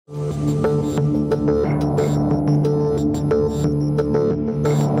Automatrics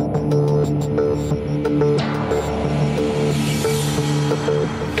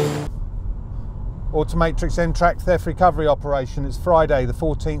MTrack theft recovery operation. It's Friday the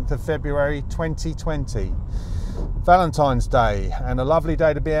 14th of February 2020. Valentine's Day, and a lovely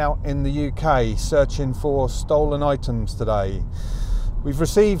day to be out in the UK searching for stolen items today. We've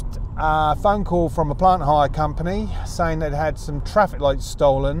received a phone call from a plant hire company saying they'd had some traffic lights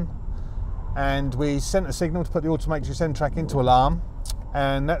stolen, and we sent a signal to put the Automatrics MTrack into alarm,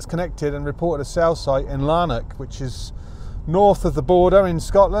 and that's connected and reported a cell site in Lanark, which is north of the border in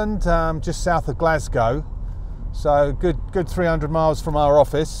Scotland, just south of Glasgow. So good 300 miles from our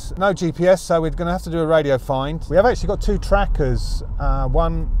office. No GPS, so we're going to have to do a radio find. We have actually got two trackers,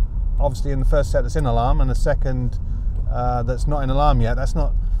 one obviously in the first set that's in alarm, and a second that's not in alarm yet. That's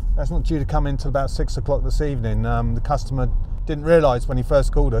not due to come in till about 6 o'clock this evening. The customer didn't realise when he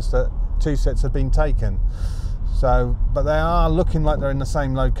first called us that two sets had been taken. So, but they are looking like they're in the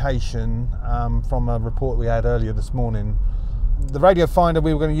same location from a report we had earlier this morning. The radio finder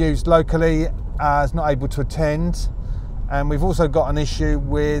we were going to use locally is not able to attend, and we've also got an issue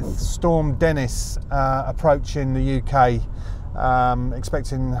with Storm Denis approaching the UK,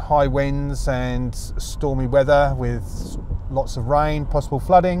 expecting high winds and stormy weather with lots of rain, possible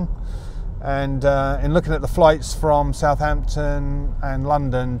flooding. And in looking at the flights from Southampton and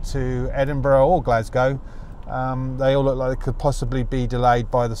London to Edinburgh or Glasgow, they all look like they could possibly be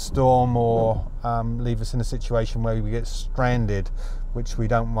delayed by the storm or leave us in a situation where we get stranded, which we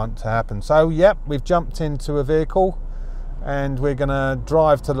don't want to happen. So yep, we've jumped into a vehicle and we're going to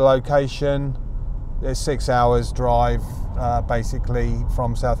drive to the location. It's 6 hours drive basically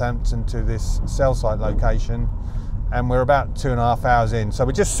from Southampton to this cell site location, and we're about 2.5 hours in. So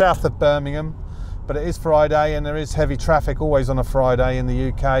we're just south of Birmingham, but it is Friday and there is heavy traffic always on a Friday in the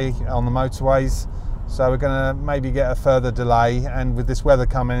UK on the motorways. So we're going to maybe get a further delay, and with this weather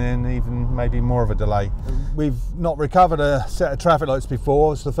coming in, even maybe more of a delay. We've not recovered a set of traffic lights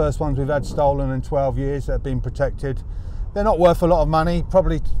before. It's the first ones we've had stolen in 12 years that have been protected. They're not worth a lot of money,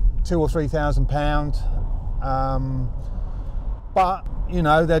 probably £2,000 or £3,000. But you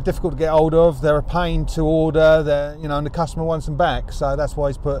know, they're difficult to get hold of. They're a pain to order. And the customer wants them back. So that's why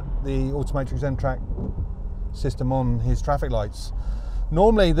he's put the Automatrics MTrack system on his traffic lights.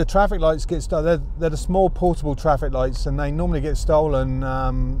 Normally the traffic lights get stolen. They're the small portable traffic lights, and they normally get stolen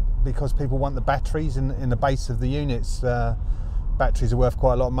because people want the batteries in the base of the units. Batteries are worth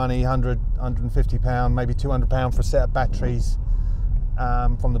quite a lot of money, £100, £150, maybe £200 for a set of batteries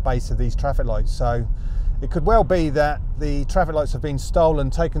from the base of these traffic lights. So it could well be that the traffic lights have been stolen,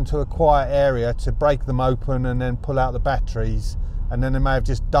 taken to a quiet area to break them open and then pull out the batteries, and then they may have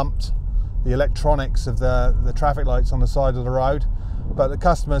just dumped the electronics of the traffic lights on the side of the road. But the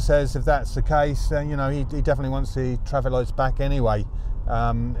customer says if that's the case, then he definitely wants the traffic lights back anyway.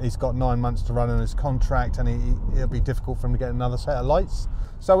 He's got 9 months to run on his contract, and it'll be difficult for him to get another set of lights.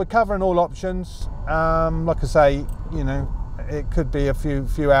 So we're covering all options. Like I say, it could be a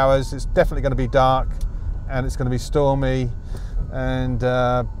few hours. It's definitely going to be dark, and it's going to be stormy, and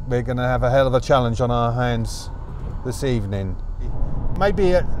we're going to have a hell of a challenge on our hands this evening.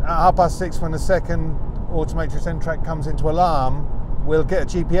 Maybe at 6:30, when the second Automatrics MTrack comes into alarm, we'll get a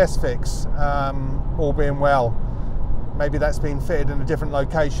GPS fix, all being well. Maybe that's been fitted in a different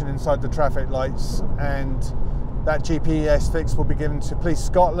location inside the traffic lights, and that GPS fix will be given to Police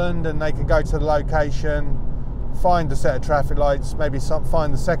Scotland, and they can go to the location, find a set of traffic lights, maybe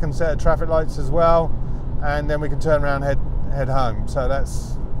find the second set of traffic lights as well, and then we can turn around and head home. So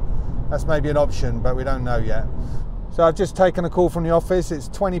that's maybe an option, but we don't know yet. So I've just taken a call from the office. It's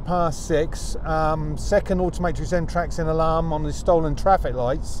 6:20. Second Automatrics MTrack's in alarm on the stolen traffic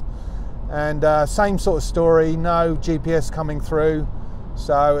lights, and same sort of story, no GPS coming through.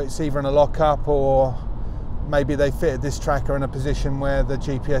 So it's either in a lockup, or maybe they fitted this tracker in a position where the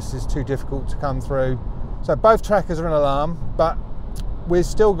GPS is too difficult to come through. So both trackers are in alarm, but we've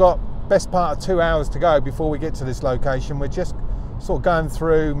still got best part of 2 hours to go before we get to this location. We're just sort of going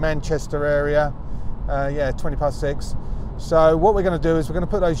through Manchester area. 6:20. So what we're going to do is we're going to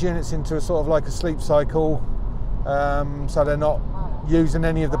put those units into a sort of like a sleep cycle, so they're not using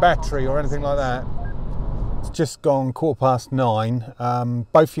any of the battery or anything like that. It's just gone 9:15.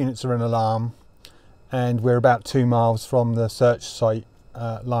 Both units are in alarm, and we're about 2 miles from the search site,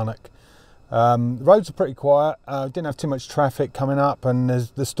 Lanark. The roads are pretty quiet. Didn't have too much traffic coming up, and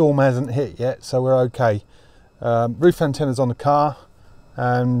the storm hasn't hit yet, so we're okay. Roof antennas on the car,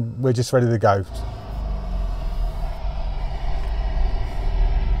 and we're just ready to go.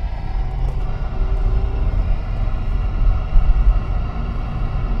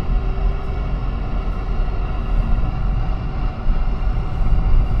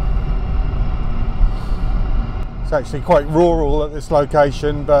 It's actually quite rural at this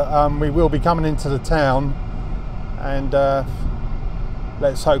location, but we will be coming into the town, and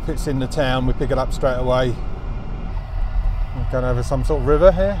let's hope it's in the town. We pick it up straight away. We're going over some sort of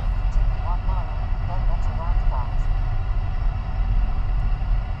river here.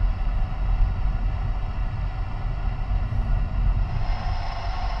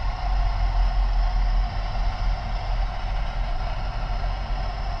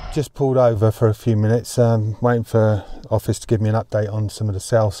 Just pulled over for a few minutes, waiting for office to give me an update on some of the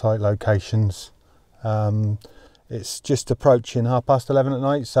cell site locations. It's just approaching 11:30 at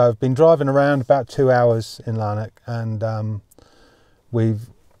night, so I've been driving around about 2 hours in Lanark, and we've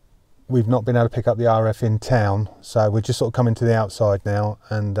not been able to pick up the RF in town, so we're just sort of coming to the outside now,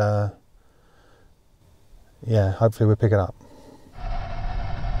 and yeah, hopefully we'll pick it up.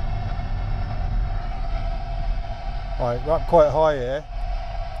 Right, we're up quite high here.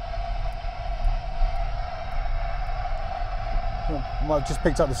 Might have just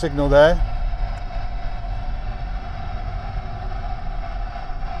picked up the signal there.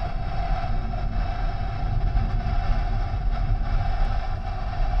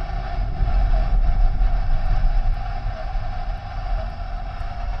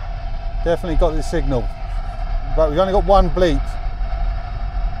 Definitely got the signal, but we've only got one bleep.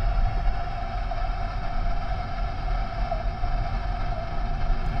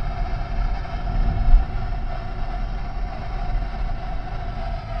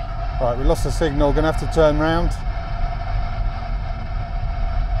 Right, we lost the signal, gonna have to turn round.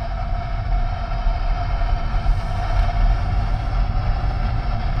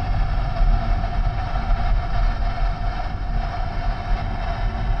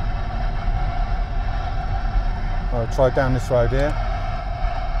 I'll try down this road here.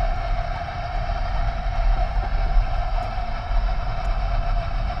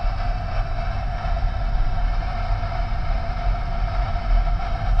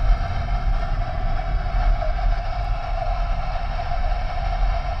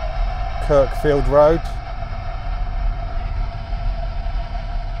 Kirkfield Road.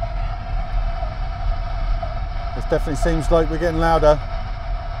 This definitely seems like we're getting louder.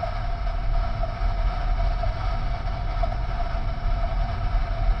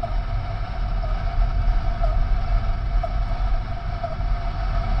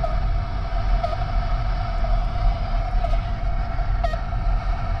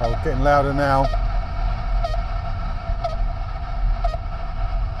 Oh, we're getting louder now.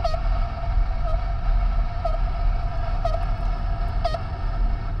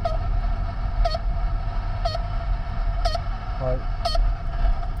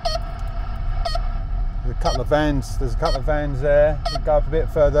 There's a couple of vans there. We'll go up a bit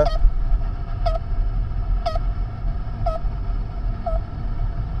further.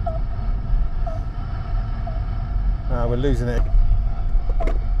 We're losing it.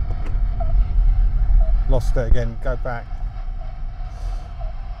 Lost it again. Go back.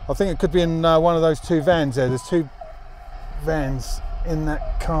 I think it could be in one of those two vans there. There's two vans in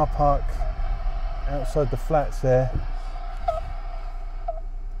that car park outside the flats there.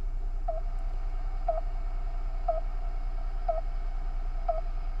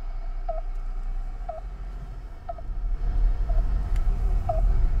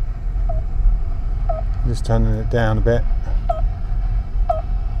 Just turning it down a bit.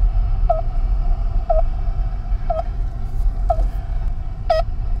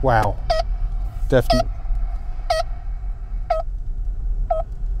 Wow, definitely.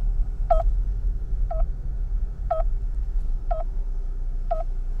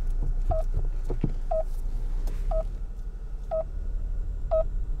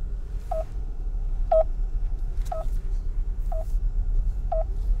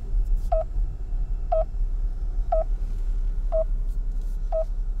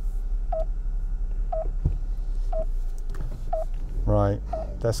 Right,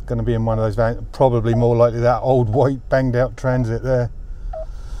 that's going to be in one of those vans, probably more likely that old white banged out Transit there.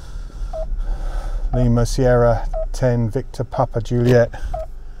 Lima Sierra 10 Victor Papa Juliet.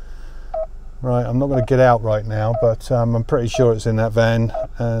 Right, I'm not going to get out right now, but I'm pretty sure it's in that van,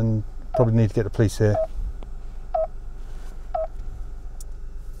 and probably need to get the police here.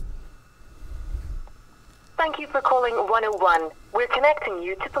 Thank you for calling 101. We're connecting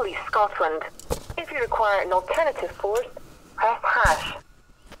you to Police Scotland. If you require an alternative force, press hash.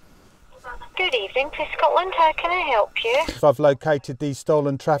 Good evening, Police Scotland. How can I help you? I've located these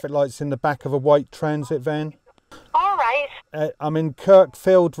stolen traffic lights in the back of a white Transit van. All right. I'm in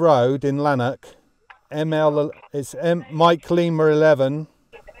Kirkfield Road in Lanark. It's Mike Lima 11.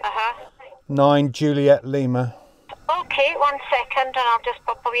 9 Juliet Lima. Okay, 1 second, and I'll just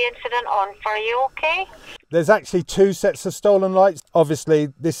pop a wee incident on for you, okay? There's actually 2 sets of stolen lights. Obviously,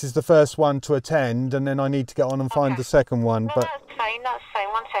 this is the first one to attend, and then I need to get on and find the second one. No, But that's fine, 1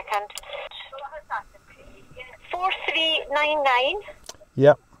 second. 4399.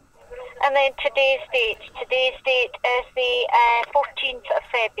 yep. And then today's date. Today's date is the 14th of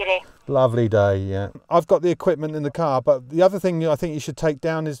February. Lovely day, yeah. I've got the equipment in the car, but the other thing I think you should take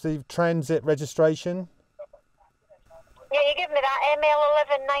down is the transit registration. Yeah, you give me that,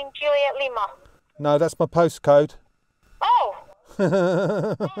 ML119 Juliet Lima. No, that's my postcode. Oh! Sorry,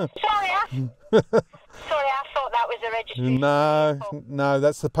 I thought that was the registration. No,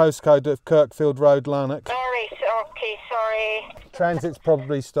 that's the postcode of Kirkfield Road, Lanark. Sorry, okay, sorry. Transit's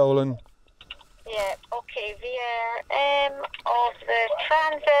probably stolen. Yeah, okay, the of the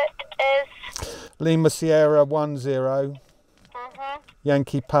transit is... Lima Sierra 10,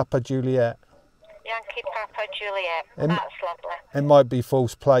 Yankee Papa Juliet. Yankee Papa Juliet, that's lovely. It might be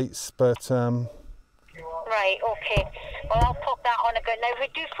false plates, but... Right, okay. Well, I'll pop that on again. Now, if we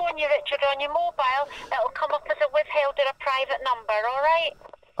do phone you, Richard, on your mobile, it'll come up as a withheld or a private number, all right?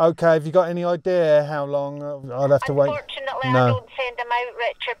 Okay, have you got any idea how long I'll have to wait? Unfortunately, I don't send them out,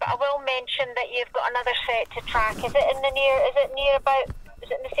 Richard, but I will mention that you've got another set to track. Is it in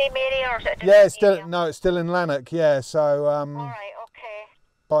the same area, or is it it's still in Lanark, yeah, so... all right, okay.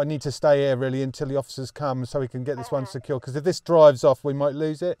 But I need to stay here, really, until the officers come so we can get this one secure, because if this drives off, we might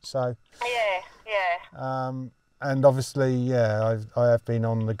lose it, so... Yeah. And obviously, yeah, I have been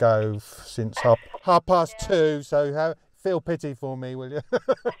on the go since half past 2, so feel pity for me, will you?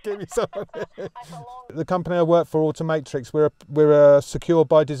 Give me some. The company I work for, Automatrics, we're a secure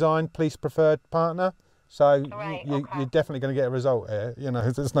by design, police preferred partner. So you're definitely going to get a result here. You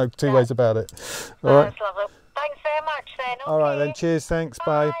know, there's no two ways about it. All right. That's lovely. Thanks very much, then. Okay. All right then. Cheers. Thanks.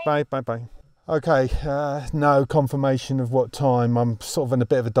 Bye. Bye. Okay. No confirmation of what time. I'm sort of in a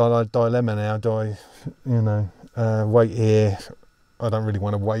bit of a dilemma now. Do I, wait here? I don't really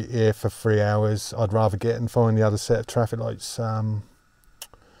want to wait here for 3 hours. I'd rather get and find the other set of traffic lights.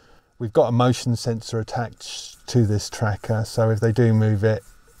 We've got a motion sensor attached to this tracker, so if they do move it,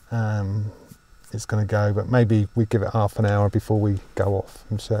 it's going to go. But maybe we give it half an hour before we go off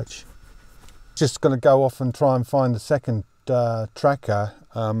and search. Just going to go off and try and find the second tracker.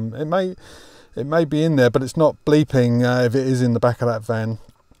 It may be in there, but it's not bleeping if it is in the back of that van.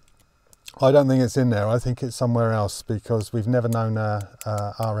 I don't think it's in there. I think it's somewhere else, because we've never known a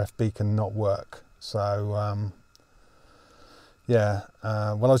RF beacon not work. So well,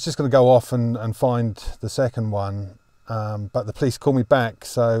 I was just going to go off and find the second one, but the police called me back,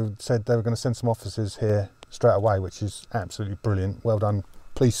 so said they were going to send some officers here straight away, which is absolutely brilliant. Well done,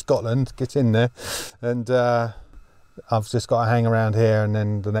 Police Scotland. Get in there. And I've just got to hang around here, and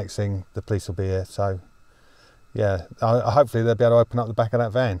then the next thing, the police will be here. So yeah, hopefully they'll be able to open up the back of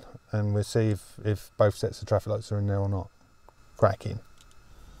that van, and we'll see if both sets of traffic lights are in there or not. Cracking.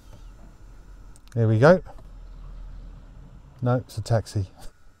 Here we go. No, it's a taxi.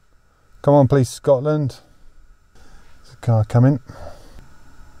 Come on, Police Scotland. There's a car coming.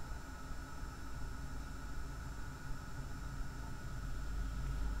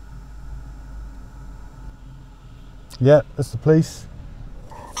 Yeah, that's the police.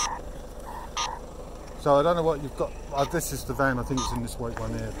 So I don't know what you've got. This is the van. I think it's in this white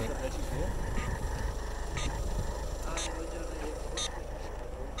one here. But...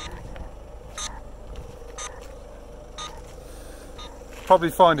 probably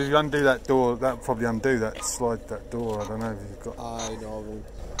find if you undo that door, that'll probably undo that, slide that door. I don't know if you've got. I know.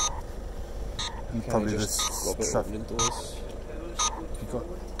 And probably this stuff. Doors.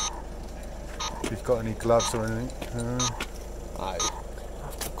 If you've got any gloves or anything.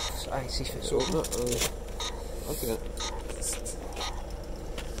 I see if it's open it. Okay.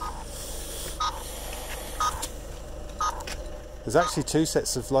 There's actually 2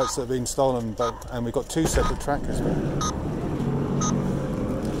 sets of lights that have been stolen, and we've got 2 separate trackers.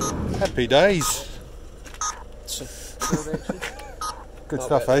 Happy days. Good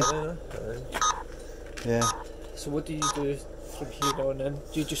stuff, eh? Yeah. So what do you do from here on in?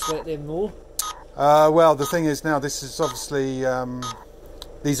 Do you just let them know? Well, the thing is now, this is obviously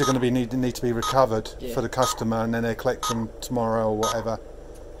these are going to be need to be recovered for the customer, and then they collect them tomorrow or whatever.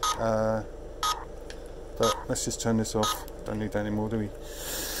 But let's just turn this off. Don't need that anymore, do we?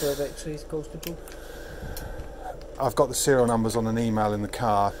 12 X-rays, constable. I've got the serial numbers on an email in the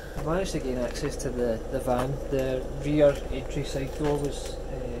car. I managed to gain access to the van. The rear entry side door was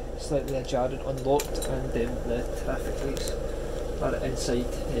slightly ajar and unlocked, and the traffic lights are inside.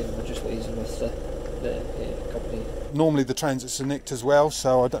 We're just liaising with the company. Normally the transits are nicked as well,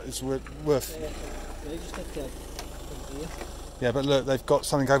 so I don't, it's worth... I just need to Yeah, but look, they've got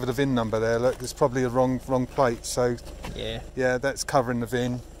something over the VIN number there. Look, there's probably a wrong plate. So yeah, that's covering the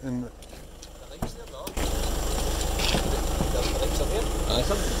VIN. And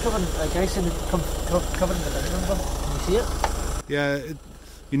covering the VIN number. Can you see it? yeah,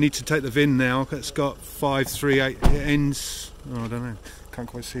 you need to take the VIN now. It's got 538. It ends. Oh, I don't know. Can't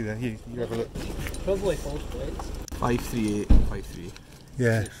quite see that. You have a look. Probably false plates. 53853.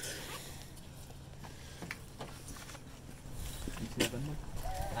 Yeah.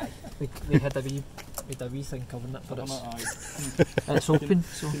 We had a wee thing covering it, but it's open.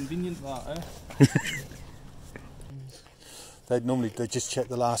 So Convenient that, They just check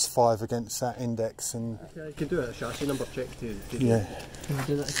the last 5 against that index and. Yeah, you can do a chassis number check too. Yeah. can we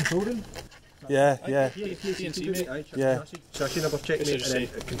do that in control room? Yeah. Chassis number check, mate, and then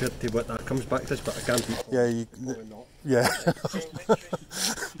compared to what that comes back to, but I can't. Yeah. Yeah.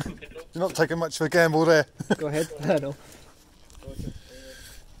 You're not taking much of a gamble there. Go ahead. I know.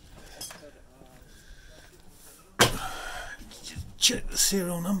 Check the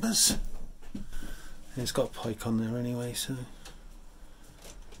serial numbers. It's got a pike on there anyway, so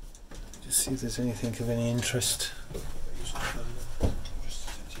just see if there's anything of any interest. I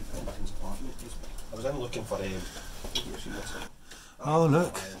was in looking for Oh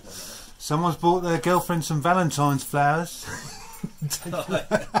look, someone's bought their girlfriend some Valentines flowers.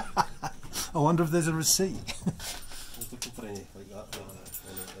 I wonder if there's a receipt. I was looking for any like that.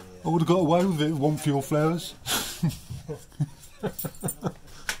 I would have got away with it, one for your flowers.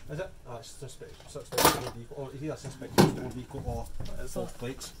 Is it? It's suspect stolen vehicle, or either suspect stolen vehicle or false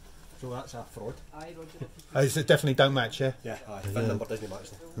plates. So that's a fraud. Oh, so it definitely don't match, yeah? Yeah, VIN number doesn't match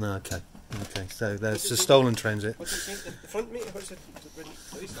them. No, okay. So there's a stolen transit. What's the front, mate? What's it?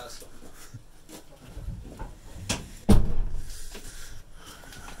 At least that's.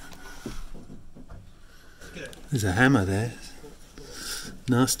 There's a hammer there.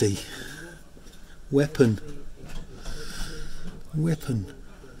 Nasty. Weapon.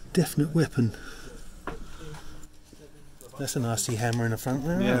 Definite weapon. That's a nasty hammer in the front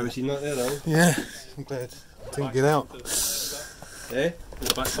there. Yeah, we've seen that there though. Yeah, I'm glad I didn't get out. Eh? Is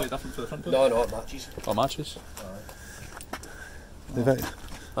the back slightly different for the front? No, it matches. Oh, matches?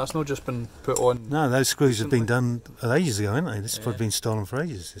 That's not just been put on. No, those screws have been done ages ago, haven't they? This has probably been stolen for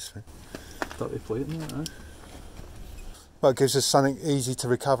ages, this thing. Dirty plate in it, Well, it gives us something easy to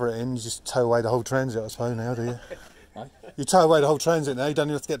recover it in. You just tow away the whole transit, I suppose, now, do you? Aye. You tow away the whole transit now, you don't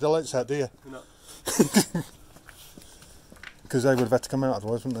even have to get the lights out, do you? No. Because they would have had to come out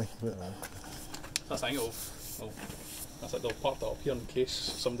otherwise, wouldn't they? But, That's the thing, that's it, they'll park that up here in case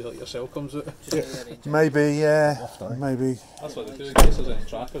somebody like yourself comes out. maybe, yeah. Maybe. That's what they do in case there's any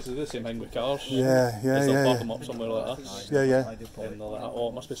trackers, they do the same thing with cars. They'll park them up somewhere like that. Yeah. And they're like, oh,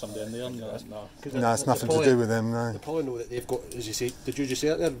 it must be somebody in there. And no, No, it's nothing to do with them, no. They probably know that they've got, as you say, did you just say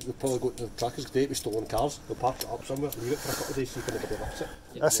it there? They've probably got the trackers today with stolen cars. They'll park it up somewhere, leave it for a couple of days so you can never fix it.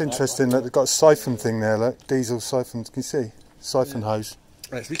 That's interesting, look, they've got a siphon thing there, look. Diesel siphon, can you see? Siphon hose.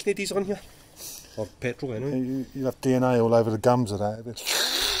 Right, it's leaking diesel on here. Or petrol anyway. You'll have DNA all over the gums of that. There's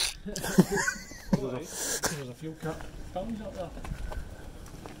a fuel cap.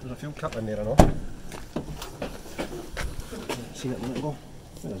 There's a fuel cap in there, I know. Seen it a minute ago.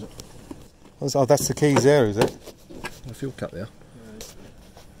 Where is it? Oh, that's the keys there, is it? There's a fuel cap there.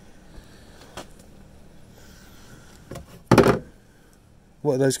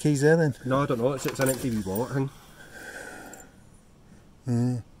 What are those keys there then? No, I don't know. It's an empty wee wallet thing.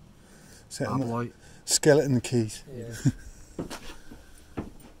 Skeleton keys. Yeah.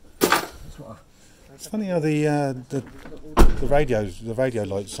 It's funny how the radio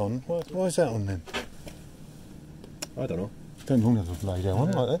light's on. Why is that on then? I don't know. Don't normally have a radio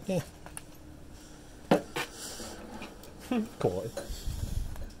on like that, yeah. Quality. So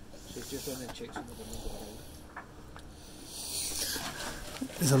it's just when it checks on the windows.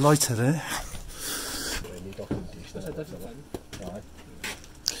 There's a lighter there. That's a different thing.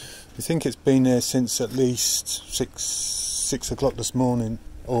 You think it's been there since at least 6 o'clock this morning,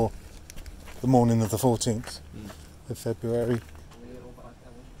 or the morning of the 14th of February.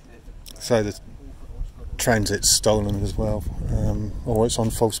 So the transit's stolen as well, or it's on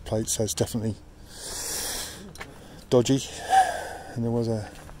false plates, so it's definitely dodgy. And there was a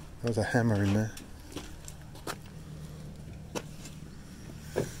hammer in there.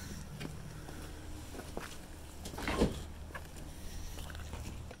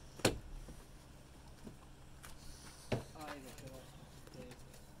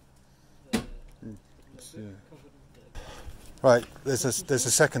 Right, there's a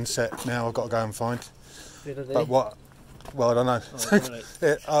second set now I've got to go and find. But what? Well, I don't know.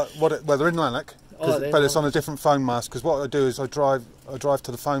 Oh, right. Well, they're in Lanark. but it's on a different phone mast, because what I do is I drive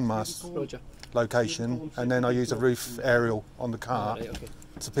to the phone mast Roger. location, and then I use a roof aerial on the car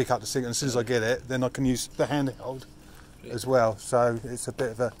to pick up the signal. As soon as I get it, then I can use the handheld as well. So it's a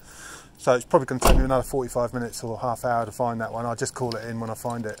bit of a... So it's probably going to take me another 45 minutes or half hour to find that one. I'll just call it in when I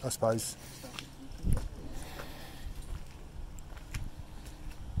find it, I suppose.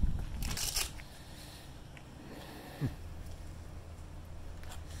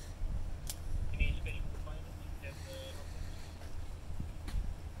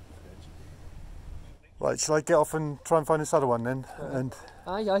 Right, shall I get off and try and find this other one then? And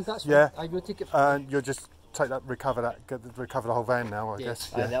Aye, that's yeah, fine. I will take it. And you'll just recover the whole van now, I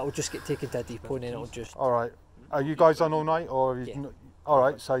guess. Yeah, that'll just get taken to a depot and then it'll just... All right. Are you guys on all night, or? All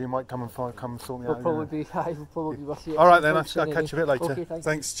right, so you might come and sort me out. We'll probably be with you. All right then, I'll catch you a bit later. Okay,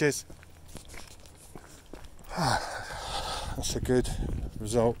 thanks, cheers. That's a good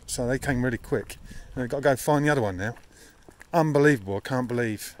result. So they came really quick. I've got to go find the other one now. Unbelievable, I can't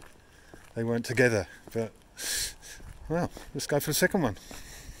believe they weren't together. But, well, let's go for the second one.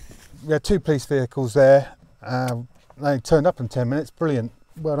 We had 2 police vehicles there. They turned up in 10 minutes, brilliant.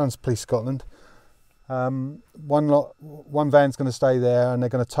 Well done, Police Scotland. One van's going to stay there and they're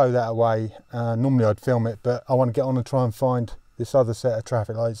going to tow that away. Normally I'd film it, but I want to get on and try and find this other set of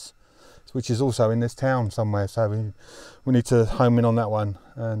traffic lights, which is also in this town somewhere. So we need to home in on that one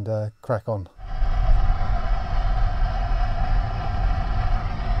and crack on.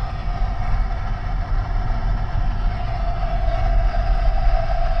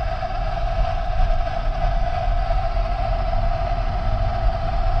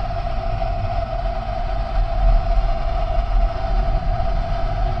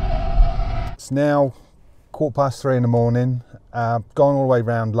 Now 3:15 in the morning, gone all the way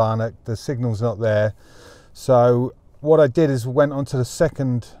around Lanark, the signal's not there. So what I did is went onto the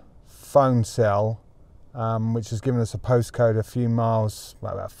second phone cell, which has given us a postcode a few miles,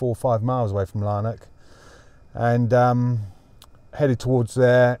 well, about 4 or 5 miles away from Lanark, and headed towards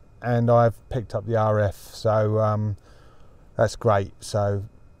there, and I've picked up the RF, so that's great. So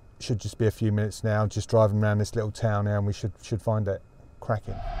it should just be a few minutes now, just driving around this little town now, and we should find it.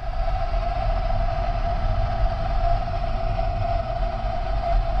 Cracking.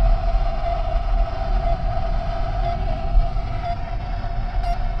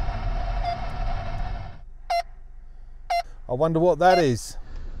 I wonder what that is.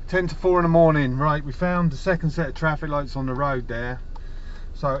 10 to 4 in the morning. Right, we found the second set of traffic lights on the road there.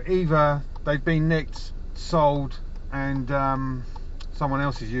 So either they've been nicked, sold, and someone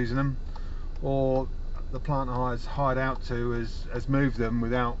else is using them, or the plant hire's hired out to has moved them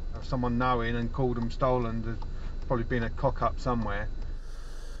without someone knowing and called them stolen. There's probably been a cock up somewhere.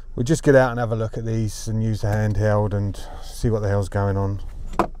 We'll just get out and have a look at these and use the handheld and see what the hell's going on.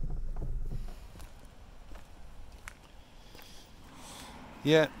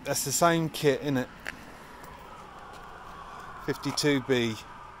 Yeah, that's the same kit, isn't it? 52B.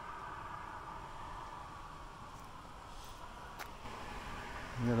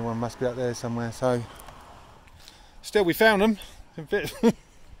 The other one must be up there somewhere, so... Still, we found them.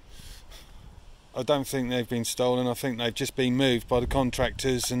 I don't think they've been stolen. I think they've just been moved by the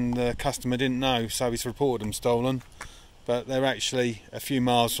contractors and the customer didn't know, so he's reported them stolen. But they're actually a few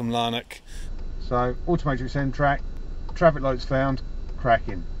miles from Lanark. So, Automatrics MTrack, traffic lights found.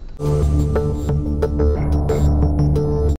 Cracking.